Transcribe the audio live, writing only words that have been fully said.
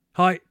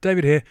Hi,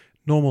 David here,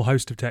 normal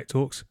host of Tech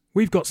Talks.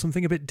 We've got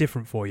something a bit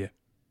different for you.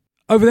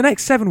 Over the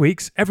next 7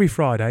 weeks, every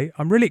Friday,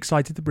 I'm really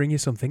excited to bring you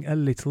something a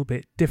little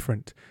bit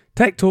different.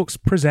 Tech Talks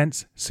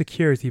presents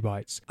Security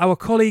Bytes. Our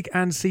colleague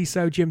and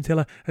CISO Jim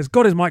Tiller has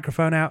got his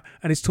microphone out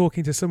and is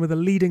talking to some of the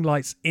leading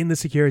lights in the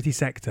security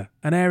sector,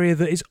 an area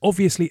that is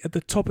obviously at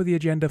the top of the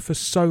agenda for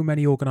so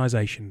many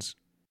organisations.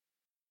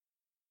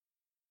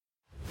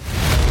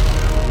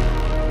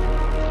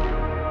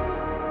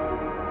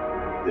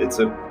 It's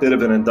a bit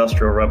of an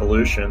industrial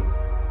revolution,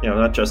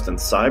 not just in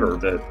cyber,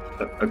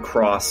 but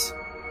across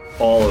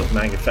all of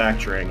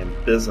manufacturing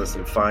and business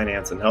and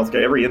finance and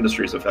healthcare. Every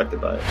industry is affected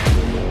by it.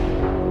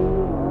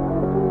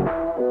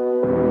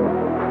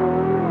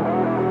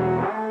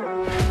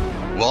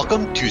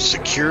 Welcome to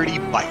Security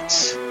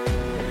Bytes,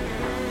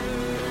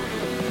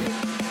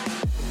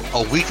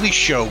 a weekly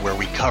show where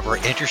we cover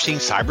interesting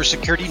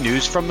cybersecurity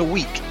news from the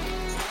week.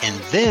 And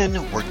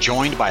then we're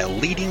joined by a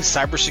leading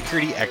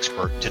cybersecurity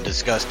expert to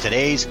discuss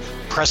today's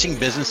pressing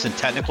business and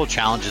technical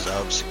challenges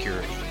of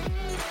security.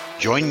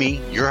 Join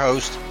me, your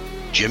host,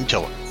 Jim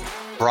Tiller.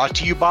 Brought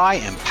to you by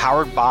and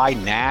powered by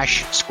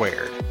Nash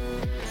Squared.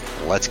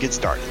 Let's get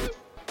started.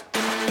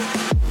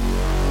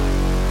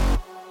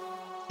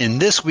 In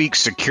this week's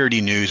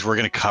security news, we're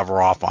going to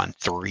cover off on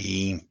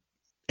three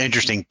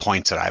interesting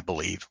points that I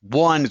believe.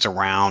 One is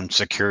around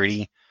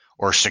security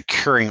or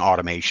securing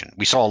automation.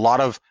 We saw a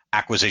lot of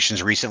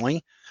acquisitions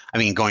recently.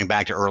 Going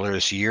back to earlier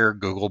this year,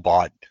 Google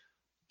bought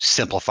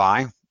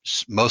Simplify,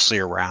 mostly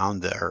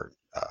around their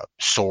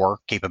Schorr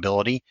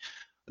capability.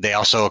 They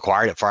also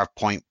acquired at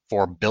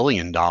 $5.4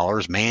 billion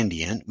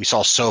Mandiant. We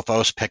saw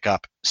Sophos pick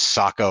up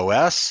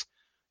SOC-OS.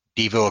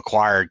 Devo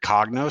acquired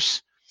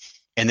Cognos.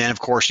 And then, of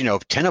course,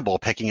 Tenable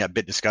picking up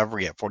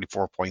BitDiscovery at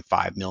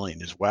 $44.5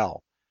 million as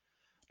well.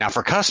 Now,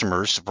 for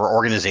customers, for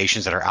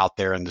organizations that are out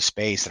there in the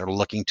space that are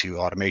looking to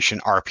automation,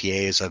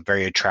 RPA is a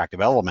very attractive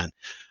element.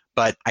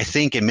 But I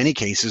think in many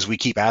cases, we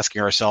keep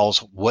asking ourselves,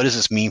 what does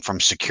this mean from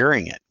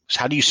securing it? So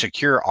how do you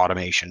secure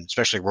automation,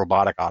 especially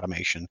robotic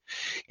automation?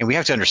 And we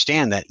have to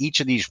understand that each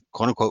of these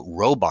quote unquote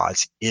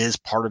robots is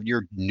part of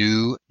your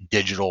new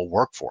digital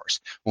workforce.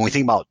 When we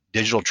think about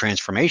digital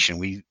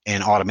transformation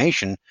and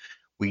automation,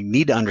 we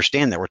need to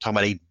understand that we're talking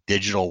about a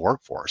digital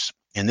workforce.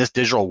 And this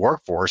digital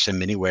workforce, in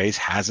many ways,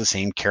 has the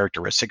same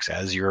characteristics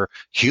as your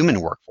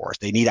human workforce.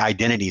 They need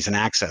identities and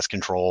access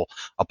control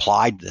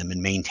applied to them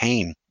and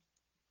maintained.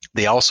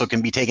 They also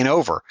can be taken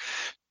over.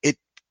 It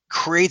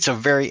creates a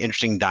very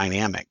interesting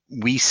dynamic.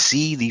 We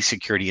see the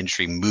security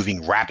industry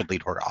moving rapidly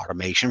toward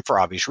automation for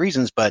obvious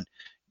reasons, but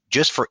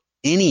just for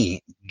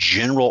any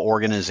general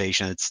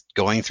organization that's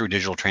going through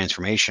digital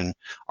transformation,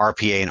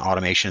 RPA and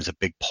automation is a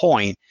big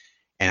point.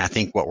 And I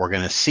think what we're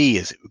going to see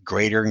is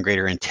greater and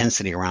greater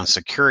intensity around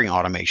securing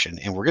automation.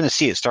 And we're going to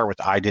see it start with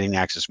identity and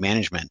access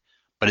management,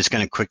 but it's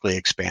going to quickly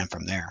expand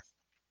from there.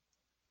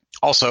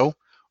 Also,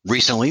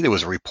 recently, there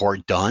was a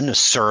report done, a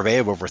survey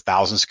of over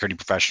 1,000 security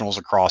professionals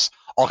across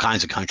all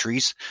kinds of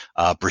countries,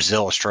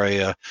 Brazil,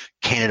 Australia,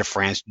 Canada,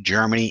 France,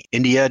 Germany,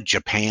 India,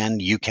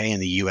 Japan, UK,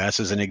 and the US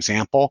as an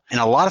example.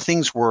 And a lot of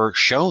things were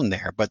shown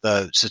there, but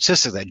the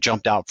statistic that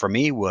jumped out for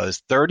me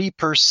was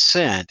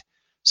 30%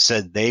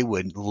 said they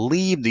would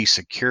leave the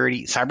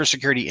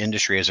cybersecurity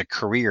industry as a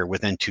career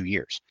within 2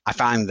 years. I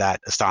find that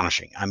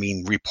astonishing.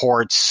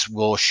 Reports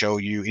will show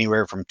you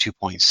anywhere from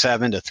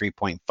 2.7 to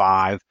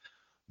 3.5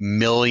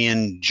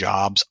 million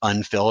jobs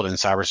unfilled in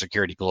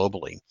cybersecurity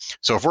globally.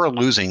 So if we're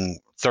losing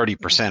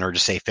 30% or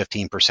just say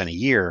 15% a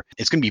year,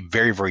 it's going to be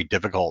very, very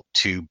difficult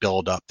to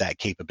build up that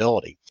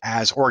capability.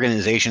 As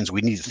organizations, we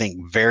need to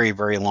think very,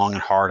 very long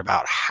and hard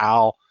about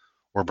how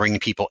we're bringing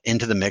people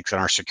into the mix in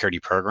our security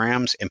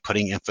programs and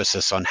putting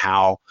emphasis on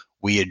how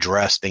we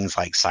address things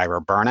like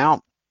cyber burnout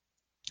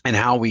and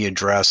how we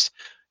address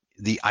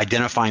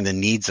identifying the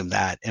needs of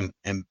that and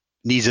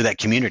needs of that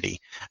community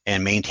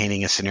and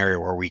maintaining a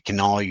scenario where we can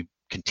not only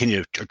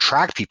continue to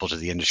attract people to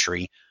the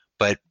industry,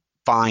 but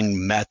find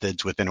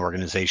methods within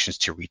organizations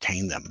to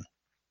retain them.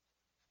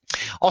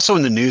 Also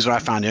in the news, what I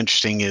found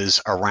interesting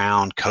is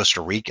around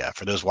Costa Rica.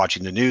 For those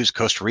watching the news,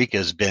 Costa Rica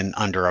has been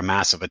under a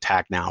massive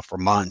attack now for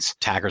months.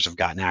 Attackers have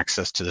gotten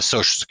access to the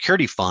Social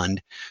Security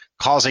Fund,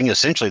 causing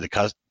essentially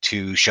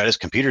to shut its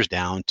computers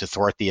down to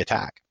thwart the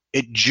attack.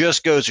 It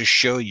just goes to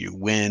show you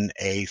when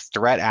a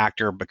threat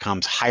actor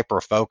becomes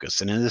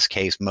hyper-focused, and in this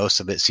case, most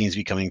of it seems to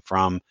be coming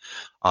from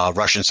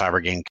Russian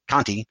cyber gang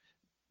Conti,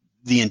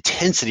 the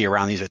intensity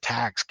around these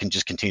attacks can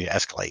just continue to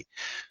escalate.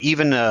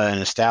 Even an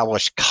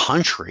established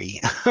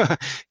country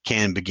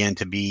can begin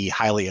to be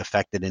highly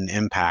affected and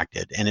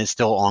impacted, and it's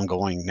still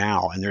ongoing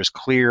now. And there's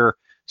clear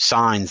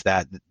signs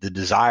that the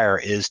desire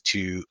is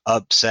to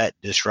upset,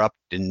 disrupt,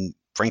 and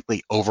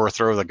frankly,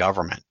 overthrow the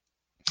government.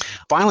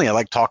 Finally, I'd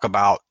like to talk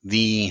about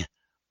the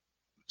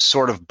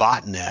sort of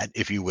botnet,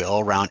 if you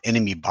will, around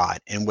enemy bot.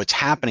 And what's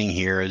happening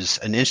here is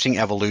an interesting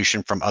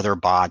evolution from other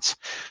bots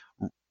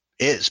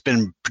It's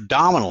been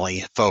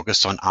predominantly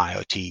focused on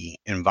IoT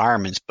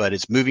environments, but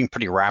it's moving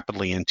pretty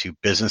rapidly into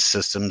business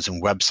systems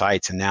and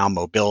websites and now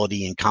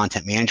mobility and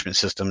content management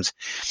systems.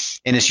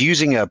 And it's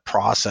using a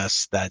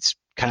process that's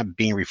kind of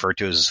being referred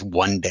to as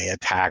one-day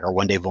attack or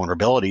one-day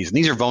vulnerabilities. And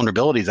these are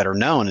vulnerabilities that are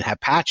known and have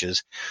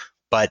patches.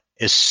 But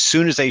as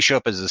soon as they show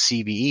up as a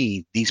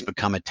CVE, these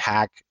become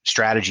attack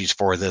strategies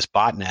for this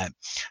botnet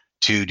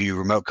to do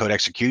remote code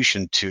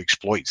execution to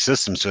exploit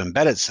systems to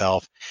embed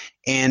itself.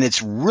 And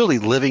it's really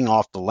living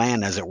off the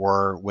land, as it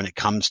were, when it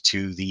comes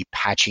to the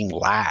patching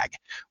lag.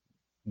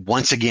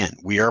 Once again,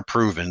 we are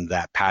proven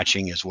that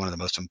patching is one of the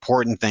most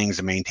important things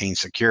to maintain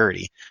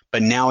security.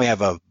 But now we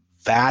have a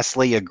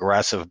vastly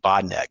aggressive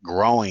botnet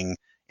growing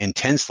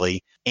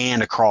intensely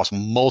and across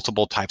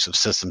multiple types of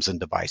systems and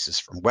devices,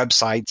 from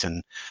websites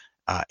and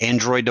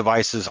Android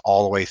devices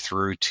all the way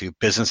through to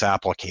business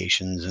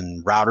applications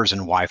and routers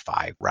and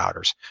Wi-Fi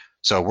routers.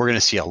 So we're going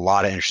to see a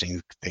lot of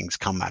interesting things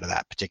come out of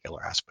that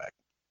particular aspect.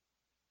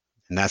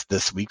 And that's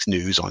this week's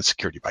news on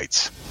Security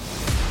Bytes.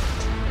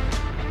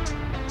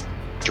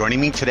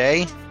 Joining me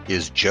today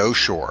is Joe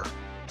Schorr.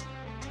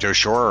 Joe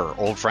Schorr are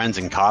old friends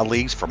and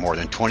colleagues for more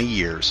than 20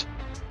 years.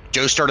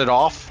 Joe started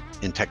off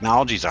in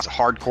technologies as a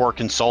hardcore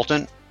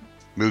consultant,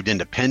 moved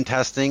into pen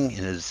testing,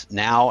 and is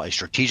now a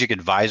strategic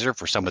advisor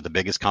for some of the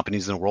biggest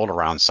companies in the world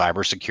around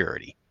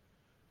cybersecurity.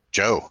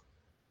 Joe,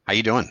 how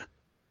you doing?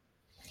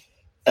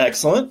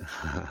 Excellent.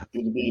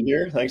 Good to be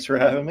here. Thanks for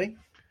having me.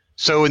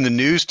 So in the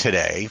news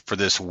today for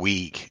this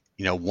week,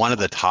 one of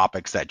the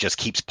topics that just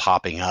keeps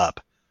popping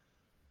up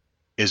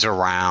is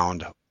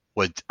around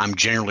what I'm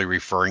generally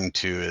referring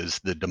to as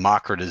the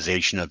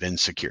democratization of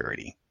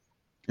insecurity.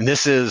 And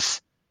this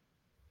is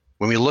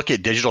when we look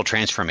at digital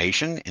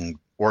transformation in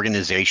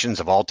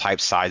organizations of all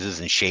types, sizes,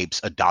 and shapes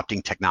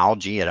adopting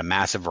technology at a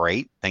massive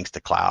rate, thanks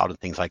to cloud and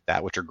things like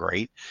that, which are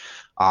great.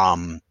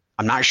 I'm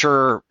not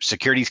sure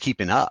security is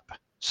keeping up.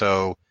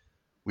 So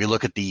we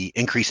look at the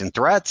increase in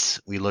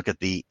threats, we look at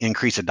the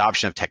increased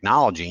adoption of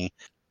technology,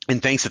 and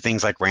thanks to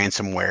things like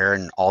ransomware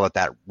and all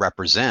that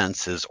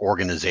represents is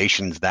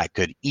organizations that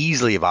could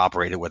easily have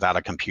operated without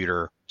a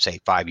computer, say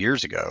 5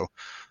 years ago,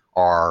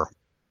 are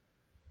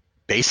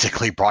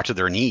basically brought to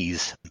their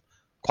knees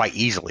quite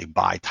easily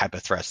by type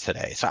of threats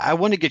today. So I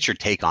want to get your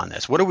take on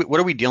this. What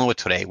are we dealing with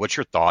today? What's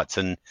your thoughts,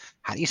 and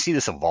how do you see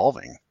this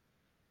evolving?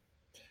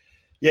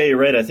 Yeah, you're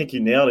right. I think you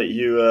nailed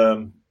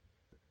it.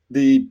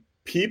 The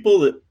people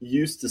that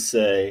used to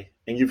say,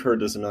 and you've heard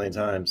this a million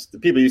times, the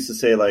people used to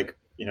say, like,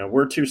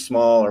 we're too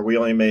small, or we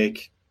only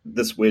make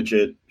this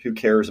widget, who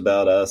cares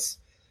about us?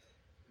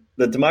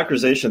 The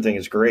democratization thing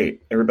is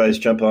great. Everybody's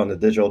jumping on the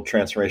digital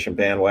transformation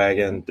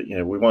bandwagon.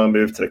 We want to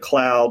move to the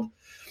cloud.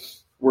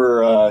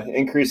 We're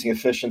increasing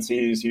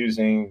efficiencies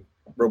using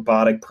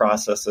robotic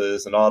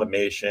processes and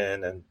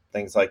automation and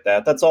things like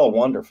that. That's all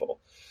wonderful.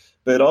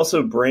 But it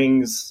also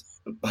brings,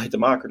 by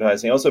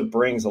democratizing, it also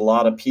brings a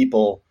lot of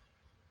people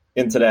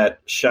into that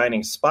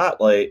shining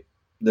spotlight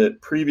that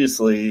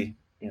previously,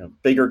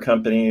 bigger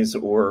companies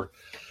or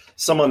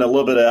someone a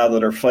little bit out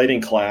of their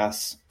fighting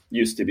class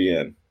used to be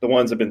in. The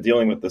ones that have been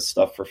dealing with this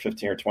stuff for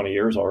 15 or 20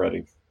 years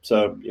already.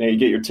 So, you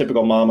get your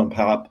typical mom and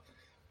pop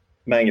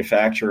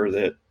manufacturer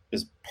that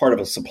is part of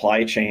a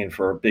supply chain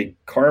for a big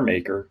car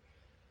maker.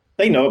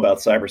 They know about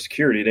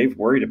cybersecurity. They've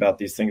worried about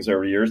these things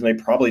over years, and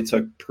they probably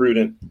took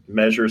prudent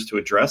measures to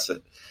address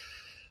it.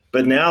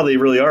 But now they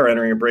really are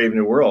entering a brave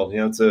new world.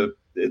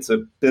 It's a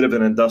bit of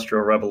an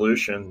industrial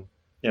revolution,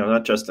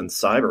 not just in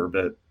cyber,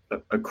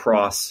 but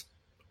across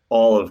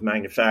all of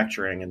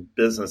manufacturing and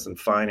business and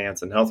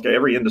finance and healthcare.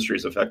 Every industry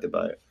is affected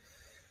by it.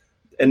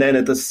 And then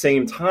at the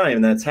same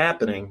time that's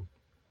happening,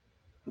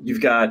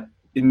 you've got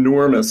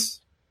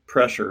enormous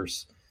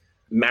pressures,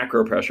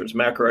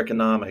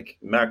 macroeconomic,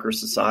 macro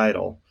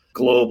societal,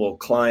 global,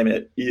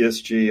 climate,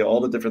 ESG, all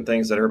the different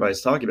things that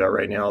everybody's talking about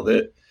right now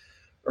that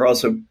are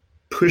also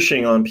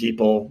pushing on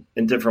people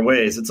in different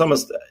ways. It's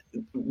almost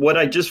what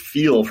I just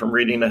feel from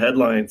reading the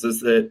headlines is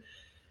that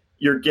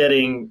you're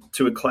getting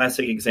to a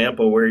classic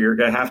example where you're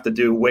going to have to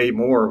do way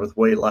more with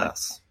way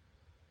less.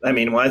 I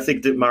mean, when I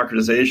think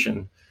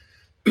democratization,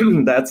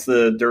 that's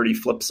the dirty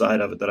flip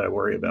side of it that I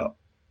worry about.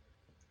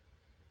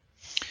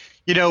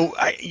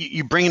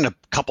 You bring in a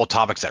couple of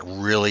topics that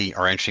really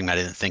are interesting that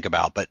I didn't think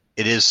about, but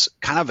it is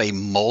kind of a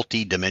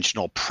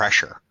multi-dimensional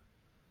pressure.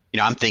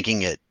 I'm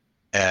thinking it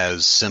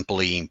as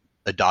simply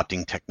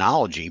adopting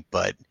technology,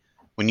 but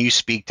when you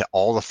speak to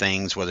all the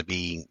things, whether it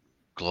be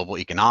global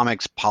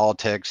economics,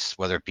 politics,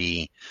 whether it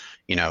be,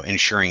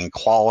 ensuring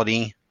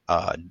equality,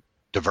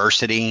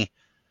 diversity,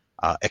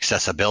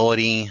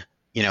 accessibility,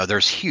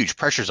 there's huge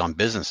pressures on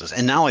businesses.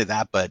 And not only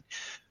that, but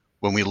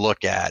when we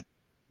look at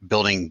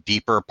building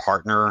deeper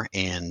partner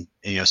and,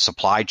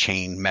 supply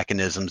chain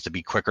mechanisms to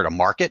be quicker to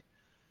market,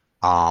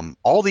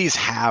 all these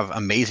have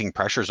amazing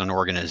pressures on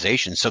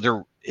organizations.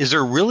 So is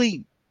there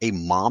really a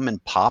mom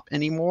and pop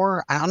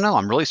anymore? I don't know.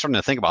 I'm really starting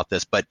to think about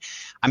this, but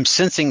I'm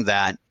sensing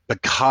that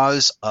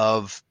because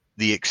of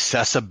the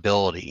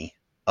accessibility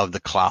of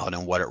the cloud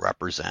and what it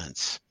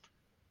represents,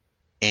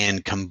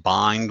 and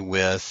combined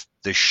with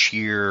the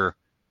sheer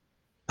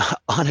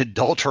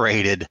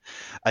unadulterated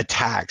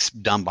attacks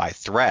done by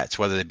threats,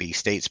 whether it be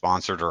state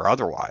sponsored or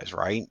otherwise,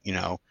 right?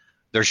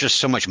 There's just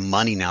so much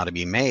money now to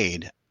be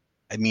made.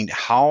 I mean,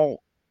 how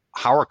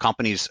are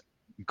companies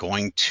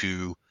going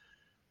to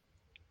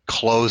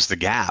close the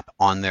gap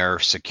on their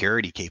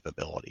security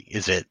capability?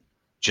 Is it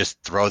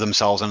just throw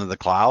themselves into the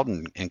cloud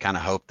and kind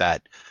of hope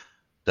that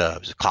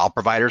the cloud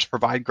providers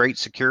provide great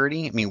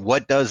security? I mean,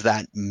 what does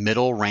that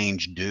middle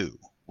range do?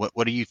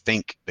 What do you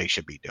think they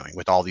should be doing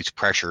with all these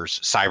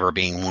pressures, cyber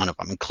being one of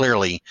them? And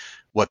clearly,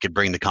 what could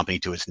bring the company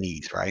to its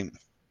knees, right?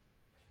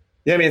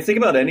 Yeah, I mean, think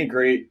about any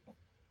great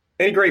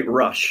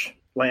rush,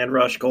 land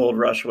rush, gold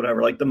rush,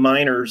 whatever. Like the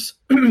miners,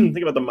 think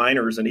about the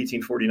miners in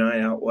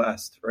 1849 out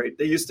west, right?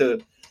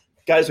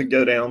 Guys would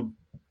go down,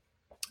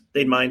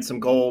 they'd mine some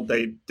gold,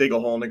 they'd dig a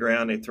hole in the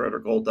ground, they'd throw their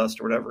gold dust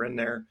or whatever in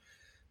there.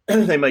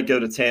 They might go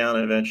to town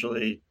and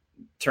eventually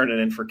turn it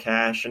in for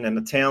cash. And then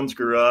the towns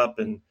grew up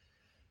and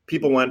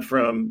people went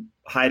from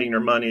hiding their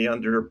money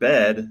under their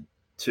bed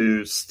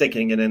to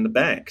sticking it in the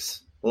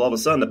banks. Well, all of a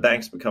sudden the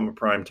banks become a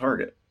prime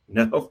target.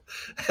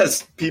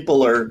 As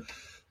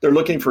they're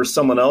looking for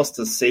someone else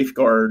to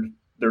safeguard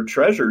their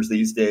treasures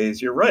these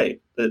days. You're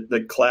right.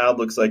 The cloud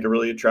looks like a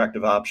really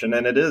attractive option,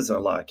 and it is in a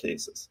lot of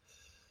cases.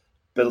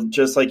 But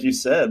just like you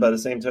said, by the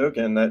same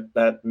token,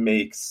 that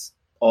makes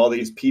all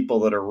these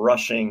people that are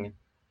rushing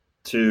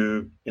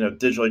to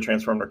digitally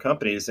transform their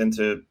companies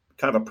into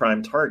kind of a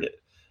prime target.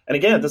 And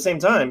again, at the same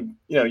time,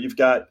 you've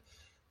got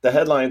the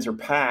headlines are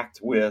packed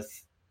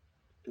with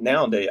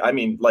nowadays. I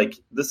mean, like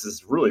this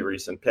is really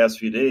recent, past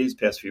few days,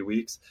 past few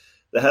weeks.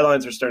 The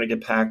headlines are starting to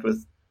get packed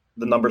with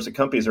the numbers of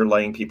companies are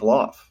laying people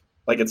off.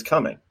 Like it's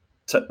coming.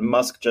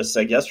 Musk just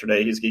said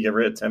yesterday he's going to get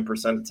rid of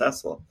 10% of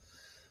Tesla.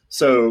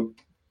 So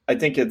I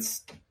think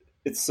it's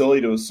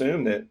silly to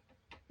assume that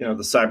the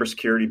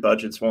cybersecurity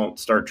budgets won't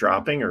start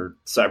dropping or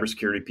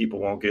cybersecurity people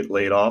won't get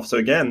laid off. So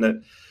again,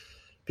 that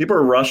people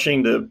are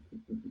rushing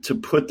to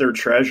put their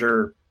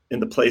treasure in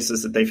the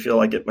places that they feel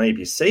like it may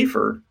be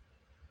safer,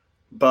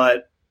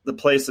 but the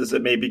places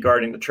that may be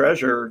guarding the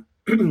treasure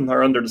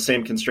are under the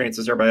same constraints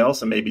as everybody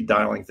else and may be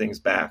dialing things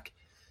back.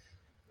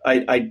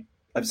 I've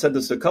said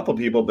this to a couple of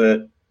people,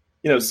 but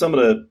some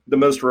of the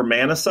most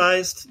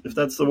romanticized, if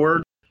that's the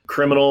word,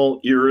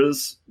 criminal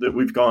eras that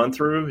we've gone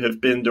through have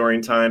been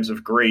during times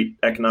of great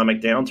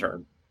economic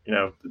downturn.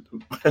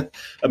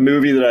 A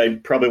movie that I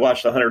probably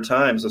watched 100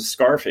 times was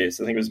Scarface.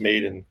 I think it was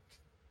made in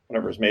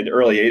the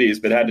early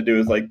 80s, but it had to do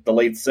with like the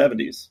late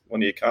 70s when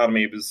the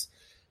economy was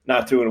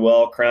not doing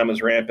well, crime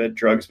was rampant,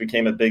 drugs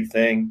became a big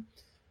thing.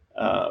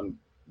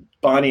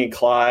 Bonnie and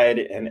Clyde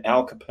and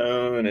Al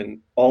Capone and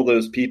all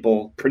those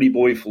people, Pretty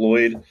Boy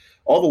Floyd,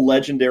 all the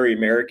legendary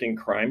American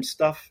crime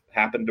stuff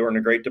happened during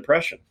the Great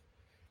Depression.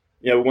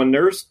 When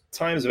there's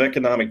times of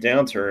economic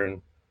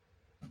downturn,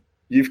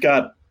 you've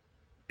got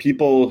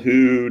people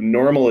who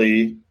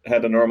normally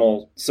had the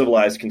normal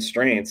civilized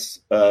constraints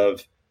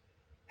of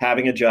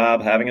having a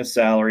job, having a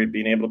salary,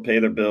 being able to pay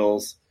their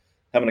bills,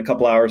 having a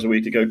couple hours a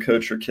week to go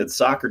coach your kid's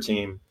soccer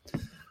team,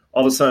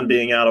 all of a sudden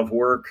being out of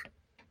work,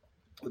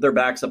 with their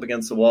backs up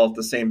against the wall, with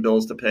the same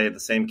bills to pay, the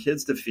same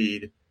kids to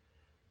feed,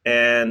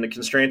 and the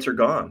constraints are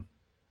gone.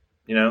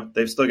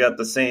 They've still got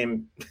the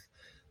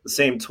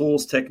same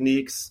tools,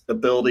 techniques,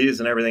 abilities,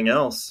 and everything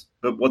else.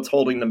 But what's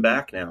holding them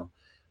back now?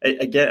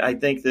 I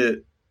think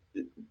that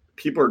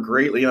people are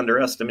greatly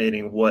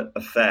underestimating what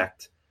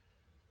effect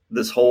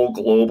this whole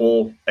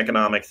global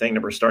economic thing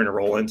that we're starting to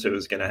roll into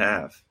is going to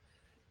have.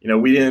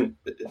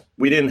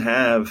 We didn't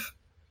have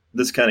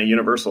this kind of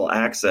universal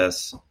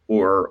access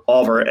or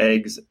all of our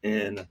eggs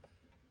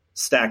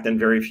stacked in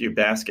very few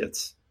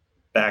baskets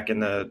back in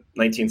the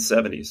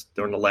 1970s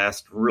during the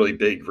last really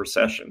big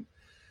recession.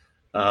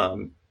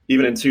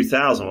 Even in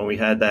 2000, when we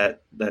had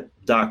that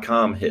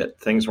 .com hit,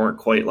 things weren't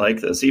quite like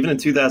this. Even in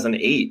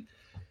 2008,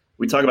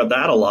 we talk about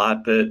that a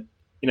lot, but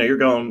you're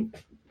going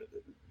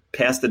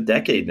past a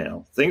decade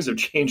now. Things have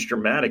changed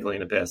dramatically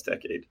in the past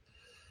decade.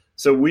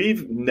 So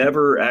we've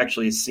never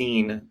actually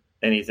seen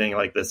anything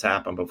like this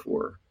happen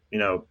before.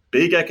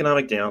 Big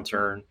economic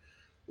downturn,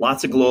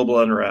 lots of global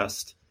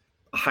unrest,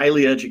 a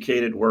highly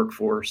educated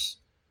workforce,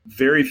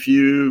 very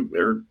few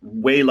or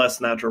way less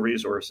natural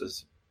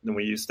resources than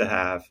we used to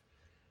have,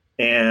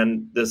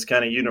 and this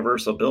kind of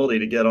universal ability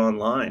to get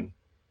online.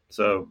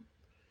 So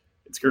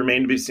it's going to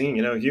remain to be seen.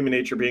 Human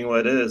nature being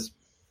what it is,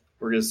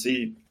 we're going to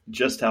see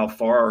just how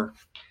far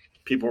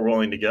people are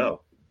willing to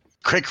go.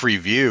 Quick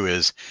review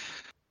is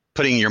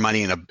putting your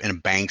money in a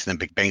banks, and then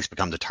big banks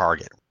become the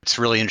target. It's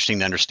really interesting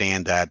to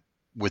understand that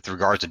with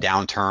regards to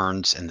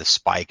downturns and the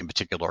spike in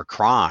particular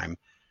crime,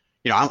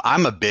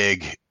 I'm a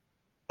big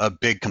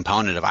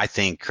component of, I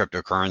think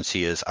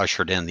cryptocurrency has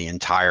ushered in the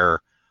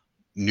entire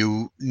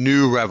new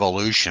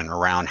revolution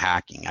around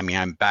hacking. I mean,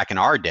 I'm back in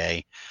our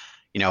day,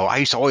 I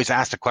used to always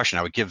ask the question,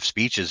 I would give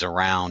speeches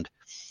around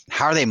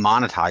how are they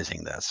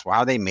monetizing this? Why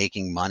are they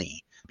making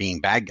money being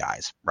bad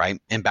guys, right?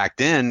 And back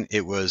then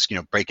it was,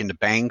 break into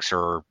banks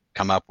or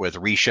come up with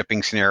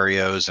reshipping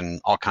scenarios and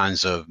all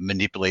kinds of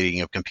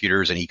manipulating of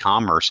computers and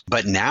e-commerce.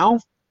 But now,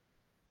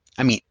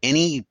 I mean,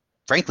 any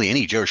frankly,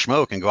 any Joe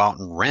Schmo can go out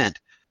and rent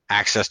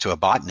access to a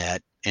botnet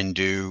and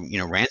do,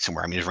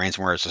 ransomware. I mean,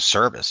 ransomware is a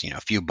service,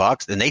 a few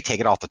bucks, then they take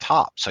it off the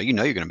top. So you're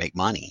going to make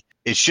money.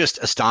 It's just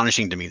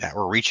astonishing to me that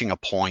we're reaching a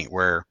point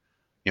where,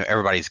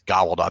 everybody's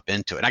gobbled up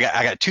into it. And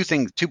I got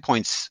two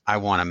points I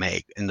want to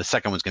make. And the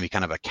second one's going to be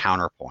kind of a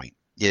counterpoint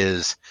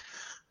is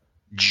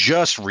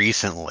just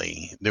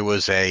recently there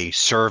was a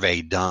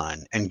survey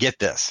done, and get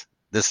this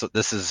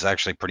is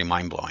actually pretty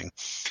mind blowing.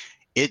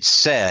 It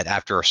said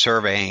after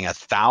surveying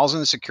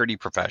 1,000 security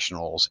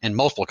professionals in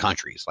multiple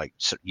countries like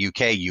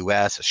UK,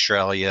 US,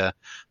 Australia,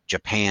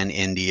 Japan,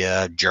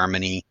 India,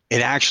 Germany,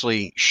 it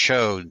actually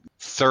showed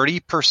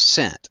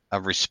 30%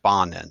 of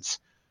respondents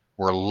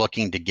were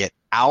looking to get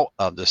out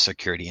of the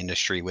security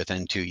industry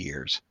within 2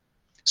 years.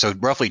 So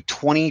roughly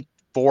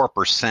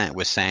 24%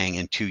 was saying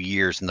in 2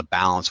 years, and the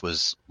balance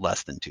was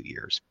less than 2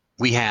 years.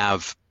 We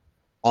have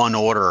on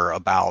order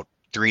about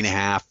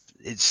 3.5.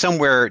 It's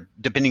somewhere,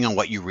 depending on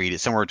what you read,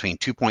 it's somewhere between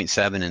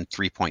 2.7 and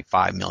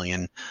 3.5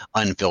 million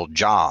unfilled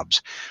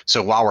jobs.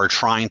 So while we're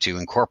trying to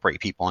incorporate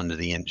people into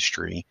the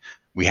industry,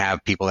 we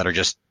have people that are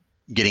just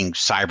getting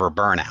cyber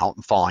burnout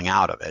and falling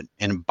out of it.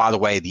 And by the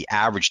way, the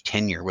average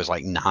tenure was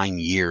like 9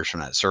 years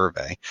from that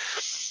survey.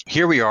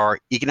 Here we are,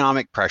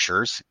 economic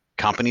pressures.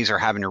 Companies are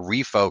having to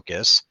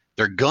refocus.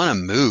 They're going to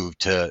move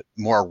to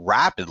more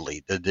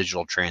rapidly the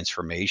digital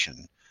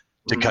transformation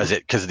because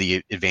of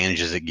the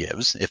advantages it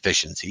gives,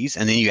 efficiencies.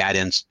 And then you add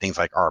in things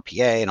like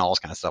RPA and all this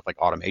kind of stuff like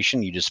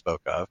automation you just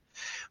spoke of.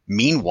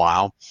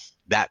 Meanwhile,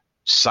 that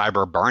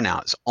cyber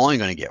burnout is only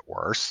going to get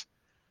worse.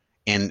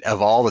 And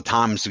of all the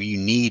times you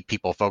need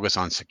people focus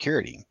on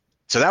security.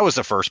 So that was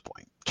the first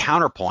point.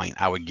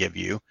 Counterpoint I would give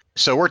you.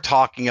 So we're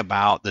talking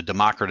about the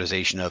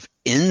democratization of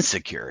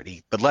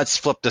insecurity, but let's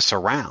flip this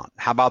around.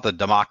 How about the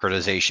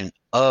democratization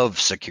of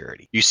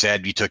security? You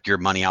said you took your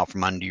money out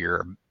from under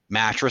your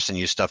mattress and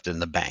you stuffed it in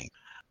the bank.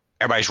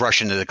 Everybody's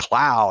rushing to the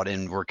cloud,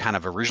 and we're kind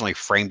of originally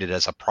framed it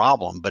as a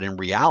problem. But in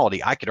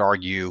reality, I could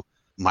argue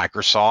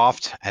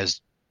Microsoft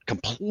has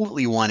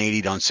completely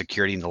 180'd on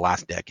security in the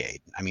last decade.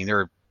 I mean,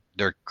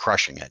 they're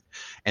crushing it.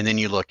 And then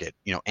you look at,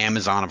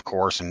 Amazon, of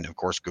course, and of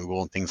course,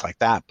 Google and things like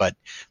that. But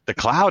the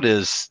cloud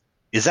is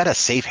that a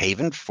safe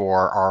haven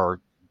for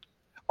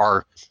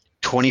our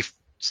 20,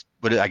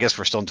 but I guess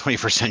we're still in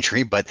 21st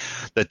century, but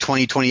the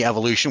 2020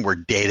 evolution where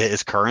data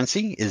is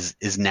currency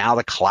is now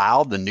the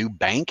cloud, the new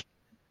bank.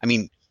 I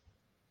mean,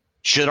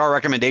 should our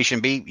recommendation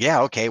be,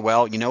 yeah, okay,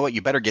 well, you know what?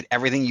 You better get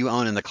everything you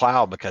own in the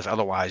cloud because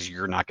otherwise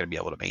you're not going to be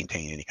able to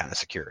maintain any kind of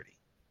security.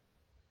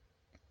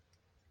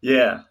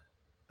 Yeah.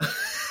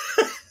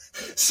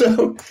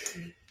 So,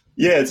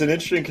 yeah, it's an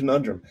interesting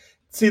conundrum.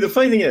 See, the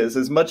funny thing is,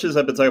 as much as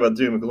I've been talking about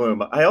doom and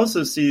gloom, I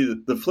also see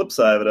the flip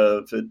side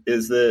of it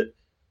is that,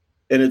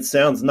 and it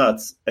sounds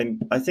nuts,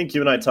 and I think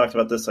you and I talked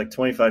about this like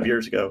 25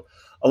 years ago,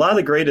 a lot of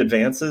the great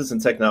advances in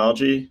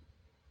technology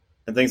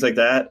and things like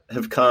that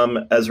have come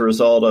as a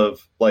result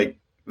of like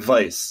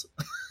vice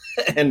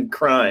and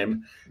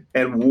crime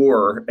and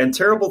war and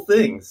terrible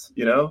things,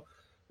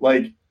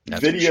 like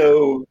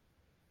video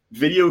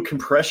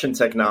compression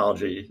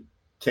technology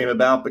came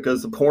about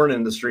because the porn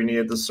industry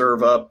needed to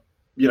serve up,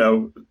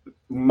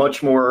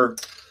 much more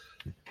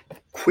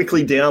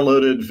quickly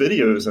downloaded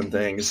videos and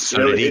things.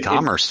 So did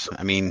e-commerce.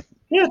 I mean,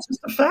 yeah, it's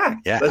just a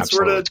fact. Yeah, that's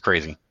absolutely. It's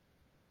crazy.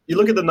 You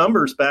look at the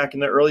numbers back in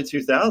the early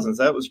 2000s,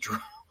 that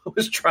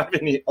was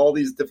driving all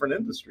these different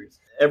industries.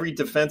 Every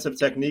defensive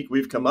technique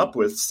we've come up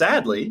with,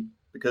 sadly,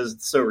 because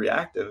it's so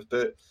reactive,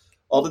 but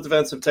all the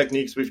defensive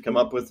techniques we've come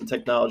up with, the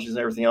technologies and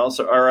everything else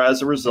are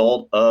as a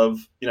result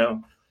of,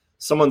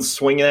 someone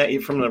swinging at you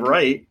from the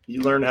right,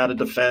 you learn how to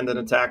defend and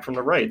attack from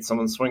the right.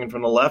 Someone swinging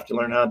from the left, you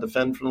learn how to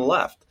defend from the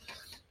left.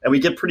 And we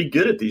get pretty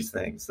good at these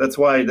things. That's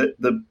why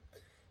the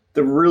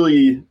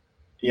really,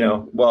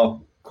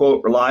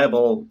 quote,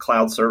 reliable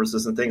cloud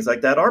services and things like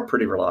that are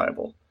pretty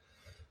reliable.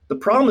 The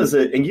problem is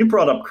that, and you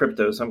brought up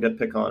crypto, so I'm going to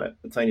pick on it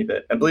a tiny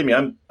bit. And believe me,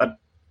 I'm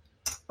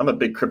a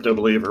big crypto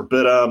believer.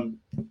 But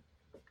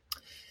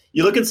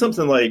you look at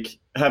something like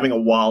having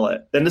a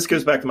wallet, and this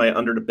goes back to my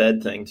under the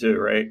bed thing too,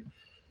 right?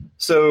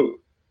 So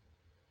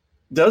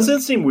does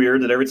it seem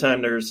weird that every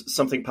time there's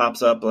something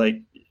pops up,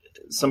 like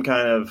some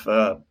kind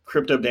of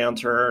crypto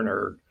downturn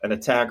or an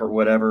attack or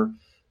whatever,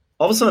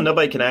 all of a sudden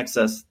nobody can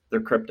access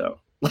their crypto?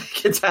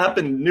 Like it's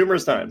happened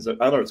numerous times. I don't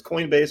know, it's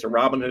Coinbase or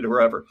Robinhood or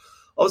wherever.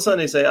 All of a sudden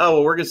they say, oh,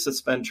 well, we're going to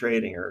suspend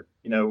trading, or,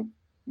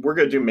 we're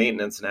going to do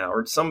maintenance now,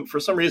 or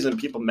for some reason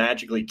people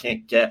magically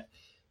can't get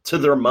to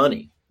their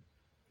money,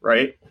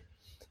 right?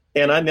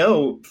 And I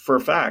know for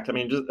a fact,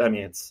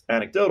 it's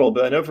anecdotal,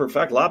 but I know for a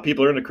fact a lot of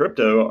people who are into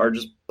crypto are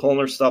just pulling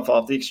their stuff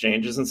off the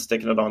exchanges and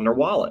sticking it on their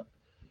wallet.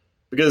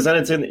 Because then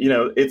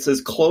it's as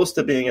close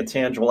to being a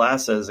tangible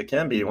asset as it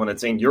can be when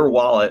it's in your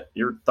wallet,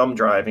 your thumb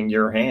drive in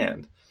your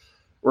hand.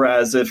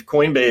 Whereas if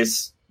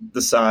Coinbase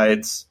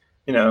decides,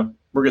 we're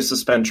going to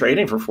suspend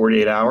trading for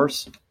 48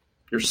 hours,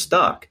 you're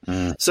stuck.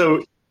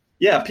 So,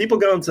 yeah, people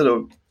going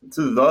to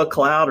the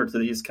cloud or to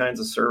these kinds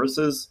of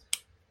services,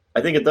 I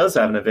think it does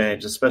have an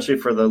advantage, especially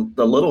for the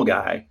little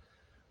guy.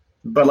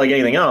 But like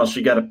anything else,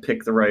 you got to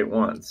pick the right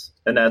ones.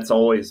 And that's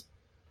always,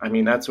 I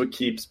mean, that's what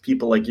keeps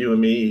people like you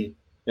and me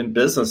in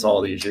business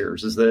all these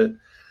years, is that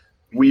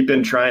we've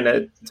been trying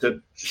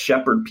to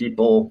shepherd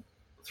people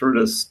through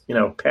this,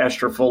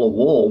 pasture full of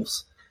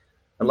wolves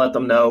and let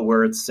them know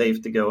where it's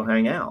safe to go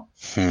hang out.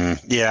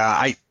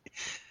 Yeah,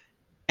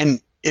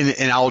 and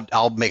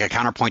I'll make a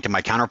counterpoint to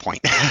my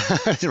counterpoint,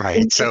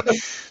 right? So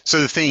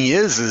the thing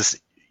is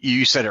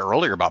you said it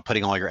earlier about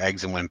putting all your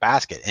eggs in one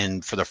basket,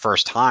 and for the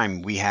first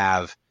time, we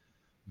have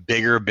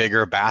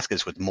bigger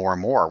baskets with more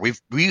and more.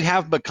 We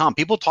have become,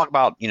 people talk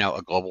about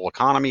a global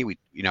economy.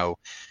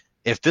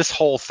 If this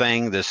whole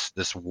thing,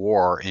 this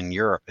war in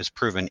Europe has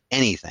proven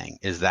anything,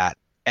 is that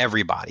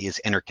everybody is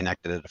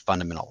interconnected at a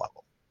fundamental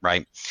level,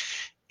 right?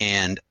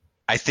 And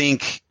I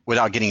think,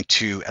 without getting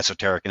too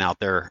esoteric and out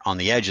there on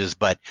the edges,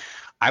 but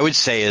I would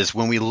say is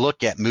when we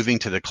look at moving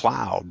to the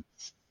cloud,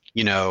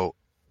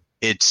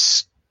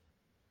 it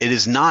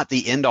is not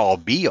the end all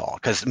be all,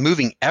 because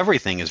moving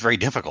everything is very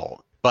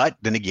difficult. But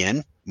then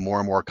again, more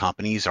and more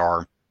companies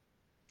are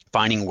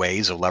finding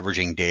ways of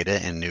leveraging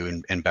data in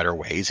new and better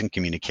ways in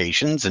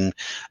communications, and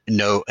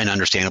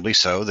understandably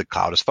so, the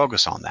cloud is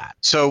focused on that.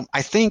 So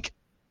I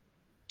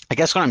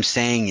guess what I'm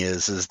saying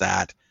is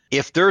that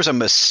if there's a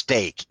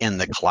mistake in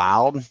the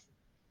cloud,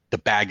 the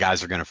bad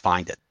guys are going to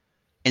find it.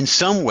 In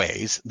some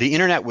ways, the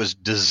internet was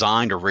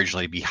designed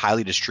originally to be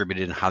highly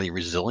distributed and highly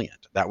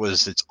resilient. That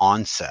was its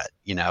onset,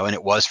 and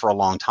it was for a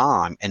long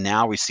time. And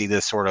now we see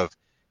this sort of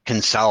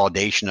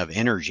consolidation of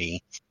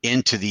energy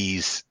into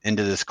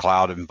this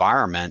cloud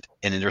environment,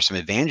 and there's some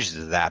advantages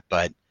to that.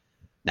 But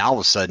now all of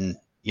a sudden,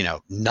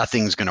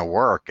 nothing's going to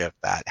work if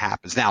that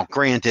happens. Now,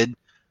 granted,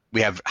 we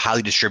have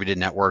highly distributed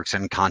networks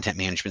and content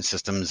management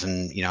systems,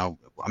 and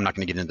I'm not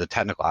going to get into the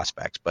technical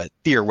aspects, but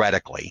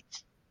theoretically,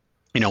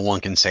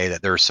 one can say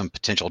that there's some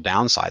potential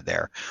downside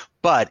there.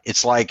 But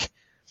it's like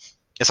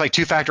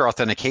two-factor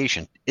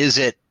authentication. Is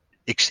it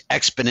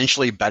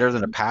exponentially better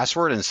than a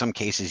password? In some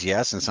cases,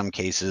 yes. In some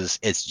cases,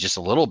 it's just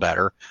a little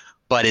better,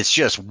 but it's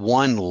just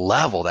one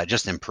level that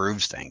just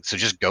improves things. So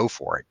just go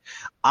for it.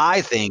 I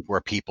think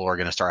where people are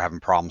going to start having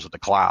problems with the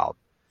cloud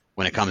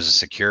when it comes to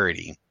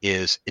security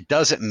is it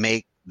doesn't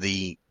make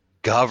the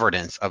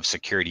governance of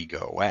security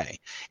go away.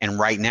 And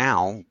right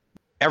now,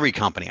 every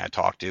company I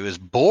talk to is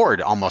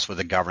bored almost with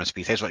the governance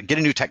piece. They just want to get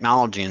a new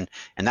technology and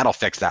that'll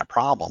fix that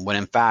problem. When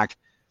in fact,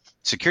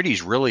 security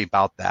is really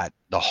about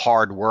the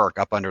hard work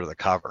up under the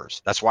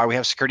covers. That's why we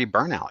have security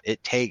burnout.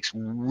 It takes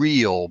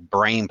real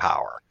brain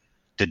power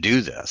to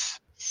do this.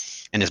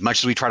 And as much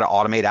as we try to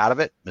automate out of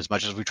it, as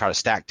much as we try to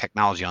stack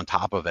technology on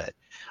top of it,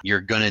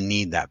 you're going to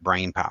need that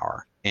brain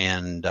power.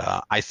 And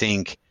I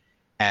think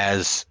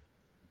as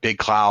big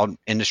cloud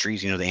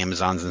industries, the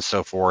Amazons and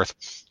so forth,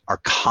 are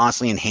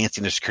constantly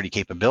enhancing their security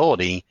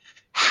capability,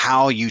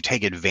 how you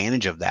take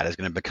advantage of that is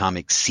going to become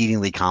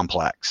exceedingly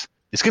complex.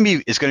 It's going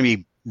to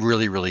be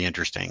really, really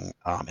interesting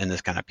in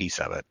this kind of piece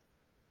of it.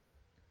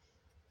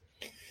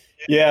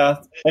 Yeah,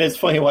 and it's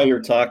funny while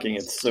you're talking.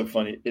 It's so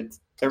funny. It's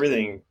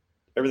everything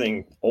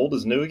old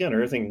is new again, or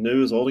everything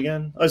new is old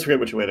again. I always forget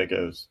which way that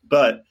goes.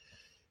 But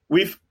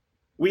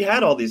we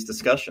had all these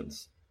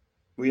discussions.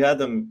 We had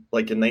them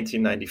like in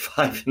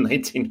 1995 and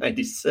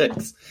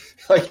 1996.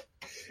 Like,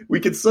 we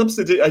could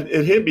substitute.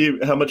 It hit me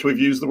how much we've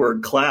used the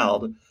word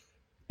cloud. And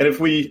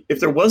if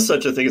there was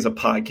such a thing as a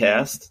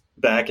podcast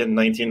back in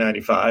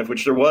 1995,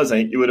 which there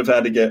wasn't, you would have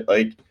had to get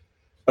like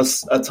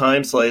a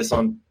time slice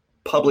on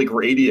public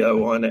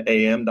radio on an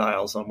AM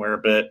dial somewhere.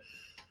 But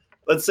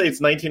let's say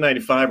it's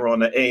 1995, we're on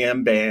the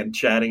AM band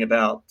chatting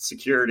about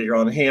security, or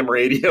on ham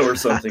radio or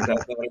something,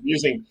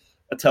 using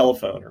a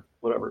telephone or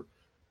whatever.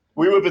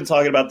 We would have been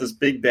talking about this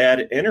big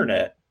bad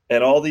internet,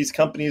 and all these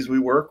companies we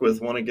work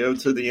with want to go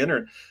to the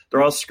internet.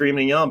 They're all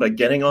screaming and yelling about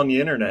getting on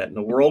the internet and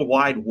the World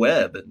Wide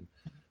Web, and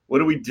what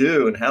do we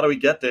do and how do we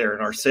get there?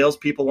 And our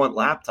salespeople want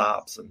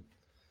laptops, and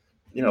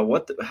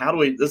how do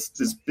we? This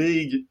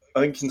big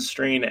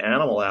unconstrained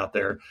animal out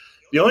there.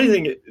 The only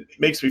thing that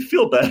makes me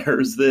feel better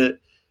is that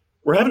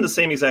we're having the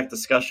same exact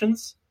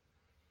discussions,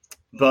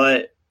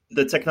 but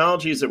the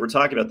technologies that we're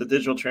talking about, the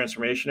digital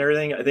transformation,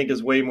 everything, I think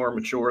is way more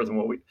mature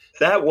than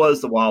that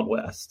was the Wild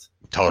West.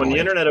 Totally. When the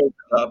internet opened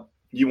up,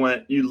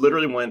 you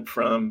literally went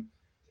from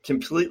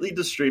completely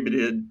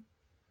distributed,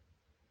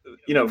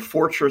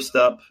 fortressed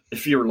up,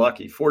 if you were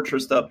lucky,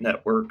 fortressed up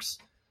networks,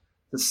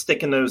 to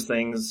sticking those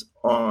things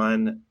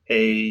on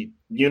a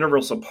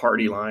universal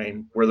party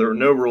line where there were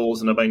no rules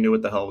and nobody knew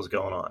what the hell was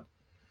going on.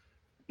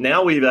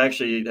 Now we've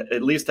actually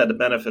at least had the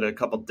benefit of a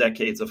couple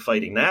decades of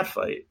fighting that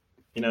fight.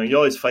 You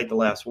always fight the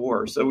last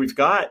war. So we've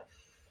at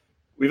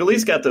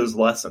least got those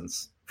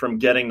lessons from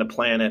getting the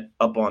planet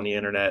up on the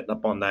internet,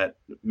 up on that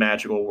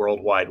magical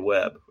World Wide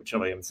Web, which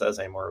nobody even says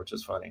anymore, which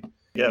is funny.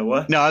 Yeah,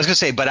 what? No, I was going to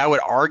say, but I would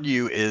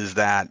argue is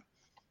that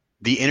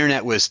the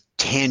internet was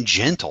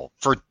tangential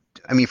for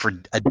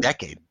a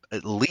decade,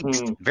 at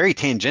least, very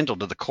tangential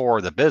to the core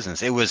of the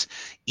business. It was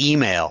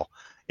email.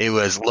 It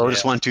was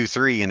Lotus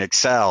 1-2-3 and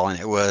Excel, and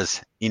it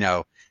was,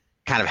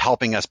 kind of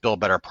helping us build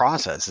better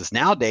processes.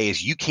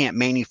 Nowadays, you can't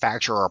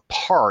manufacture a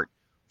part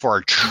for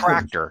a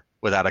tractor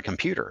without a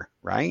computer,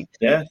 right?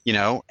 Yeah.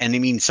 And I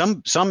mean,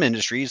 some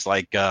industries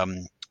like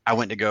I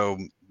went to go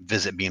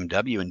visit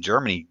BMW in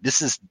Germany.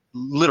 This is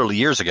literally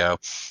years ago,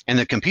 and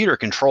the computer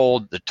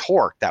controlled the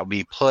torque that would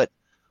be put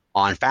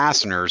on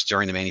fasteners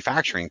during the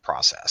manufacturing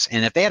process.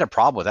 And if they had a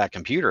problem with that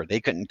computer, they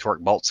couldn't torque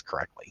bolts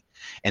correctly.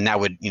 And that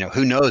would,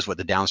 who knows what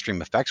the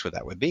downstream effects with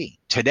that would be.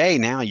 Today,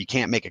 now you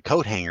can't make a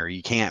coat hanger.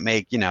 You can't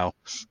make,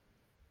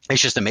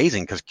 it's just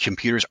amazing because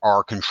computers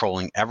are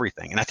controlling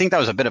everything. And I think that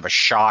was a bit of a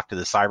shock to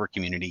the cyber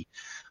community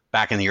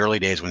back in the early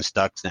days when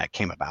Stuxnet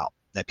came about,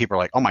 that people are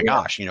like, oh my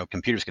gosh,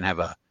 computers can have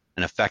an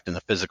effect in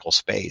the physical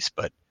space.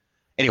 But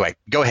anyway,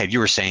 go ahead. You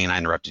were saying, I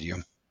interrupted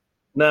you.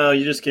 No,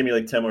 you just gave me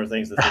like 10 more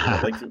things to think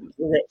about. Like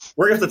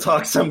we're going to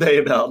talk someday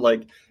about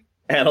like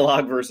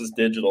analog versus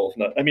digital.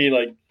 I mean,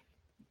 like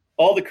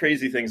all the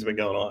crazy things have been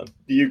going on.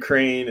 The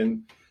Ukraine,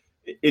 and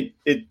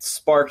it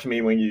sparked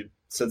me when you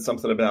said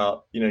something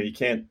about, you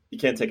can't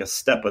take a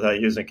step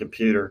without using a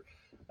computer.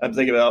 I'm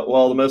thinking about,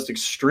 well, the most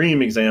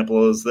extreme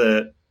example is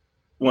that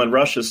when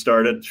Russia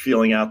started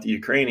feeling out the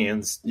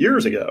Ukrainians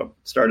years ago,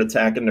 started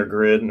attacking their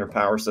grid and their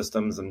power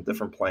systems and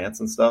different plants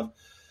and stuff,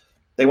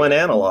 they went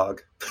analog.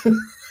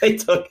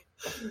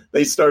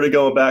 They started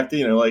going back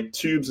to, like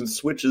tubes and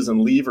switches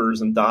and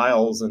levers and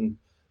dials, and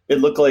it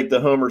looked like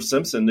the Homer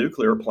Simpson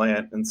nuclear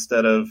plant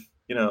instead of,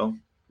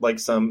 like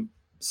some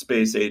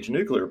space age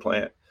nuclear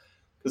plant,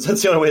 because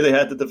that's the only way they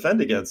had to defend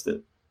against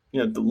it,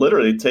 to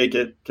literally take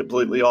it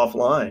completely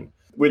offline,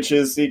 which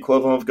is the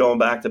equivalent of going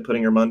back to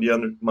putting your money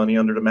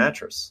under the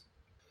mattress.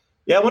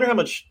 Yeah. I wonder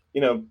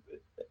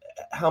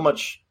how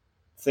much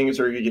things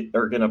are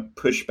going to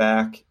push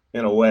back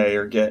in a way,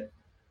 or get,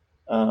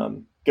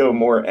 go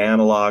more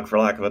analog, for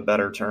lack of a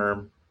better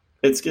term.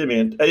 It's going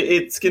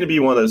to be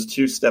one of those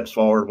 2 steps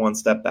forward, 1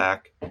 step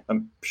back.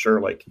 I'm sure,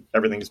 like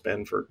everything's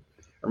been or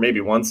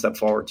maybe 1 step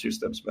forward, 2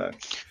 steps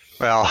back.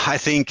 Well, I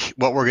think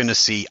what we're going to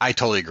see, I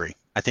totally agree.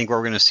 I think what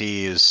we're going to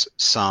see is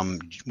some,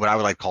 what I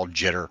would like to call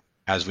jitter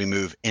as we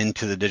move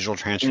into the digital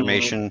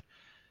transformation,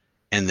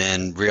 and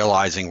then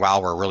realizing,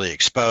 wow, we're really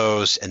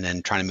exposed, and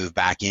then trying to move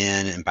back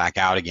in and back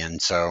out again.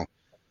 So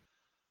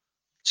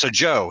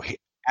Joe,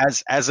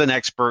 as an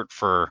expert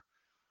for,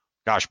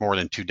 more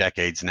than 2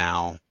 decades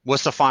now,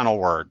 what's the final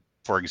word,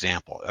 for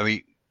example? I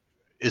mean,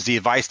 is the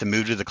advice to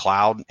move to the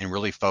cloud and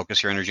really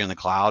focus your energy on the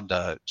cloud,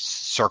 to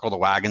circle the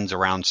wagons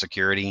around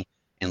security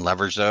and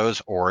leverage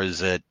those? Or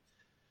is it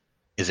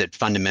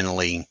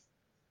fundamentally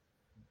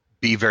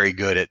be very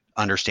good at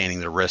understanding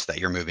the risk that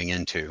you're moving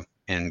into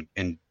and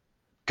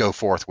go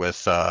forth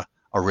with a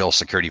real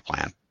security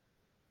plan?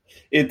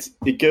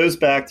 It goes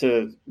back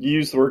to, you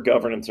used the word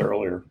governance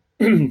earlier,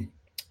 and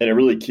it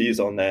really keys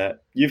on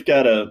that. You've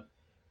got to,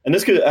 and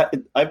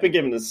I've been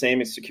giving the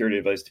same security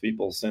advice to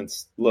people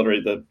since literally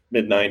the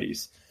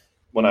mid-90s,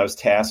 when I was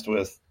tasked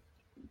with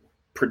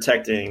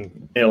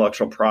protecting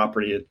intellectual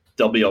property at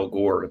W.L.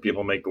 Gore, that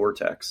people make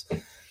Gore-Tex.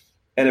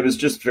 And it was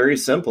just very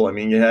simple. I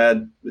mean, you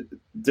had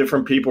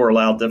different people were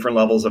allowed different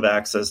levels of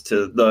access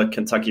to the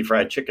Kentucky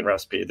Fried Chicken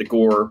recipe, the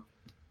Gore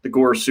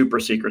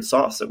super secret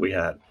sauce that we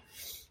had.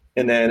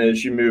 And then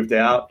as you moved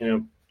out,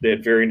 they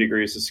had varying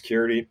degrees of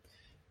security.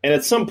 And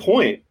at some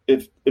point,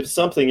 if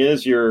something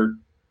is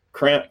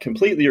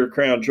completely your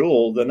crown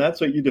jewel, then that's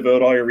what you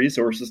devote all your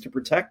resources to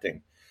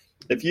protecting.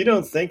 If you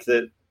don't think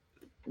that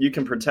you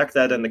can protect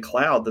that in the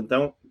cloud, then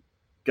don't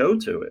go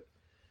to it.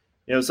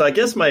 So I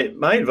guess my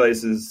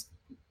advice is,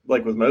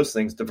 like with most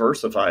things,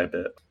 diversify a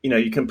bit.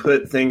 You can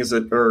put things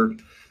that are,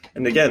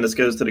 and again, this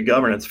goes to the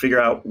governance, figure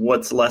out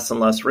what's less and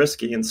less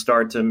risky and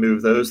start to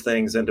move those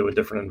things into a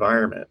different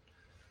environment.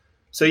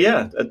 So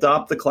yeah,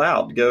 adopt the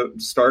cloud. Go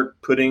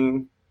start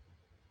putting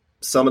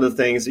some of the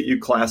things that you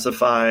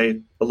classify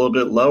a little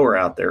bit lower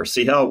out there.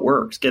 See how it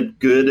works. Get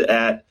good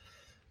at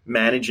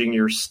managing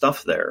your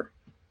stuff there.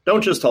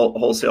 Don't just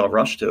wholesale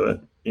rush to it.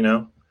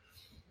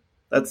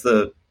 That's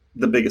the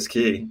biggest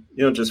key.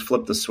 You don't just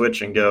flip the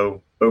switch and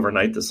go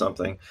overnight to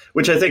something,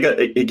 which I think,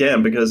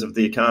 again, because of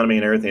the economy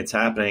and everything that's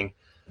happening,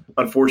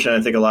 unfortunately,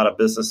 I think a lot of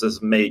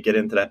businesses may get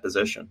into that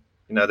position.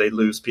 They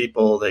lose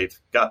people. They're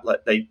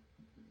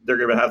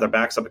going to have their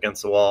backs up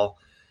against the wall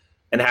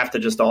and have to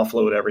just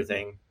offload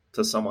everything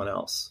to someone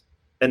else.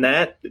 And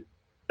that,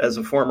 as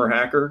a former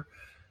hacker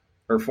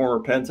or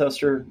former pen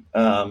tester,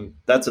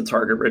 that's a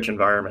target-rich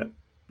environment.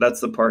 That's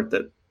the part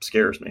that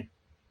scares me.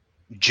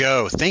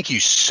 Joe, thank you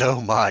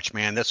so much,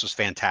 man. This was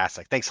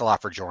fantastic. Thanks a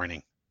lot for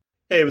joining.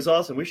 Hey, it was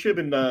awesome. We should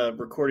have been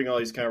recording all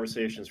these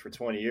conversations for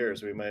 20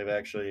 years. We might have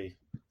actually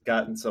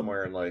gotten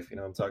somewhere in life,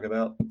 what I'm talking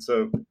about.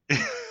 So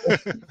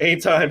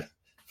anytime,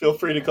 feel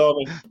free to call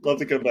me. Love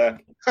to come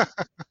back.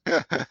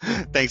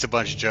 Thanks a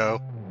bunch, Joe.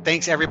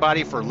 Thanks,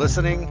 everybody, for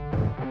listening,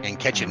 and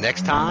catch you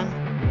next time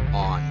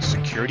on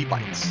Security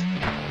Bites.